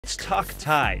Let's talk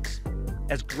tides.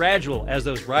 As gradual as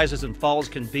those rises and falls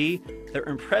can be, they're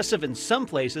impressive in some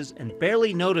places and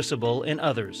barely noticeable in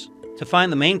others. To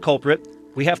find the main culprit,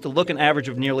 we have to look an average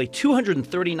of nearly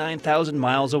 239,000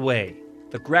 miles away.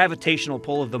 The gravitational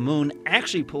pull of the moon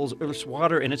actually pulls Earth's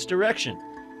water in its direction.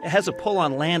 It has a pull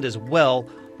on land as well,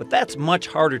 but that's much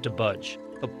harder to budge.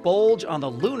 The bulge on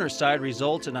the lunar side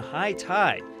results in a high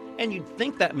tide, and you'd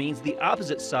think that means the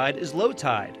opposite side is low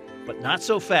tide, but not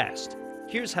so fast.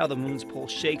 Here's how the moon's pull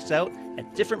shakes out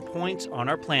at different points on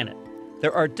our planet.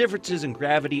 There are differences in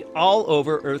gravity all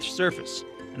over Earth's surface,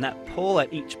 and that pull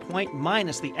at each point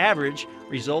minus the average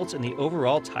results in the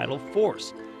overall tidal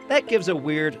force. That gives a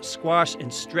weird squash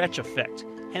and stretch effect,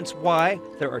 hence why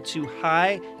there are 2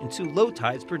 high and 2 low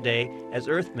tides per day as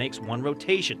Earth makes one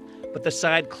rotation, but the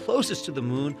side closest to the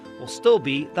moon will still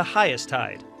be the highest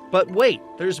tide. But wait,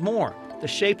 there's more. The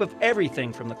shape of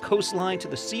everything from the coastline to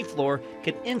the seafloor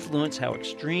can influence how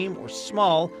extreme or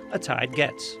small a tide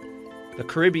gets. The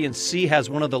Caribbean Sea has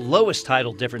one of the lowest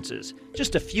tidal differences,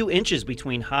 just a few inches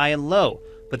between high and low,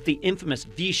 but the infamous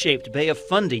V-shaped Bay of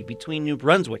Fundy between New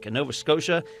Brunswick and Nova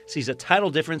Scotia sees a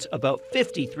tidal difference about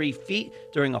 53 feet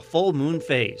during a full moon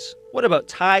phase. What about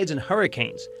tides and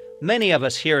hurricanes? Many of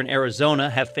us here in Arizona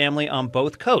have family on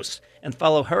both coasts and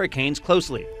follow hurricanes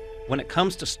closely. When it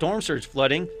comes to storm surge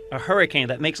flooding, a hurricane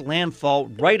that makes landfall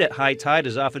right at high tide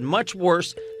is often much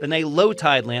worse than a low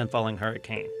tide landfalling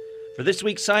hurricane. For this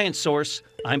week's Science Source,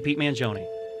 I'm Pete Mangione.